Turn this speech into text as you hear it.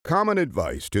common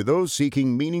advice to those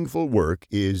seeking meaningful work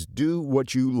is do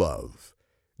what you love.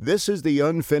 This is the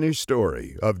unfinished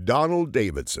story of Donald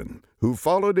Davidson, who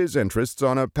followed his interests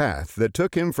on a path that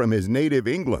took him from his native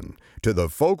England to the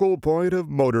focal point of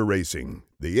motor racing,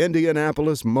 the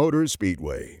Indianapolis Motor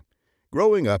Speedway.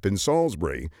 Growing up in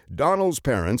Salisbury, Donald's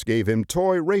parents gave him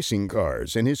toy racing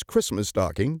cars in his Christmas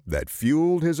stocking that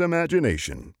fueled his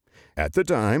imagination. At the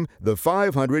time, the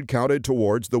 500 counted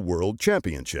towards the World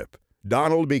Championship.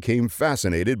 Donald became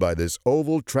fascinated by this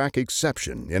oval track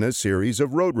exception in a series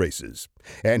of road races,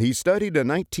 and he studied a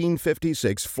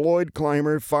 1956 Floyd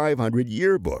Clymer 500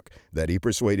 yearbook that he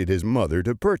persuaded his mother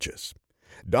to purchase.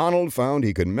 Donald found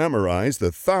he could memorize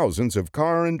the thousands of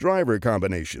car and driver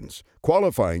combinations,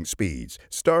 qualifying speeds,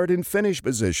 start and finish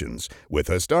positions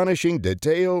with astonishing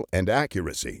detail and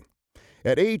accuracy.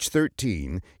 At age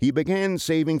 13, he began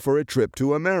saving for a trip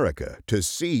to America to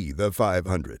see the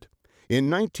 500. In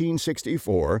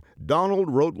 1964, Donald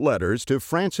wrote letters to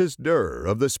Francis Durr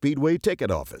of the Speedway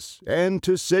Ticket Office and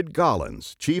to Sid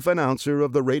Collins, chief announcer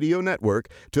of the radio network,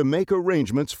 to make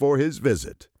arrangements for his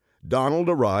visit. Donald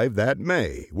arrived that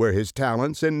May, where his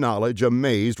talents and knowledge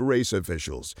amazed race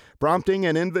officials, prompting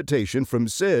an invitation from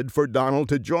Sid for Donald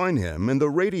to join him in the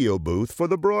radio booth for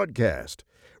the broadcast.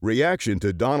 Reaction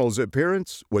to Donald's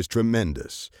appearance was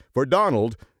tremendous. For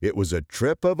Donald, it was a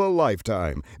trip of a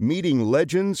lifetime, meeting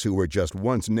legends who were just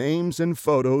once names and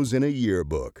photos in a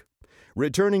yearbook.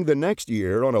 Returning the next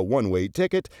year on a one-way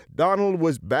ticket, Donald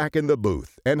was back in the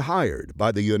booth and hired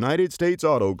by the United States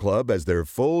Auto Club as their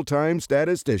full-time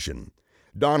statistician.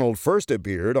 Donald first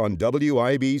appeared on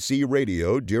WIBC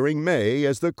radio during May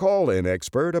as the call-in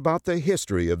expert about the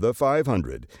history of the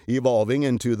 500, evolving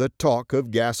into the talk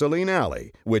of Gasoline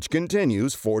Alley, which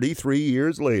continues 43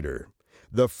 years later.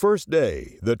 The First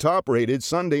Day, the top-rated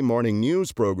Sunday morning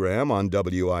news program on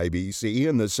WIBC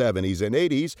in the 70s and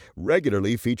 80s,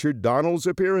 regularly featured Donald's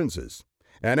appearances.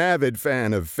 An avid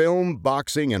fan of film,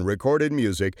 boxing, and recorded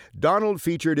music, Donald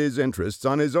featured his interests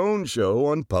on his own show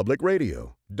on public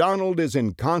radio. Donald is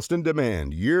in constant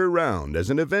demand year-round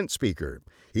as an event speaker.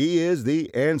 He is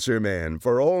the answer man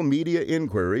for all media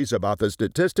inquiries about the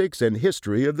statistics and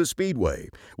history of the Speedway,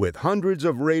 with hundreds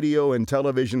of radio and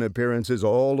television appearances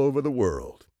all over the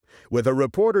world. With a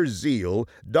reporter's zeal,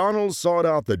 Donald sought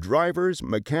out the drivers,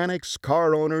 mechanics,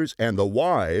 car owners, and the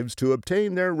wives to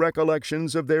obtain their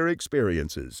recollections of their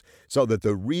experiences, so that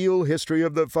the real history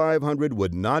of the 500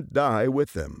 would not die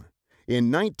with them. In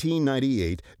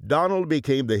 1998, Donald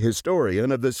became the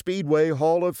historian of the Speedway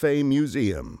Hall of Fame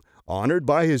Museum. Honored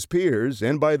by his peers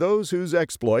and by those whose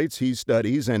exploits he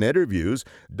studies and interviews,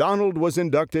 Donald was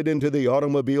inducted into the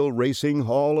Automobile Racing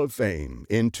Hall of Fame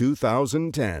in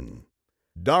 2010.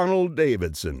 Donald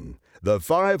Davidson, the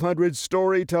 500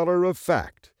 storyteller of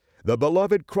fact, the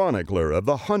beloved chronicler of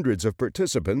the hundreds of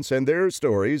participants and their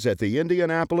stories at the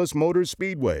Indianapolis Motor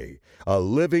Speedway, a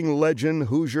living legend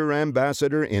Hoosier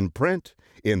ambassador in print,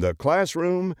 in the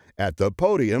classroom, at the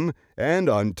podium, and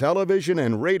on television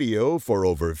and radio for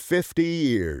over 50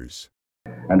 years.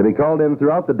 And to be called in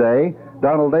throughout the day,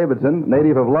 Donald Davidson,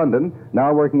 native of London,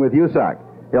 now working with USAC.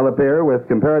 He'll appear with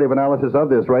comparative analysis of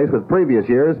this race with previous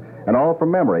years, and all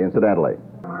from memory, incidentally.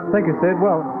 Thank you, Sid.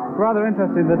 Well, rather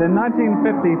interesting that in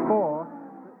 1954,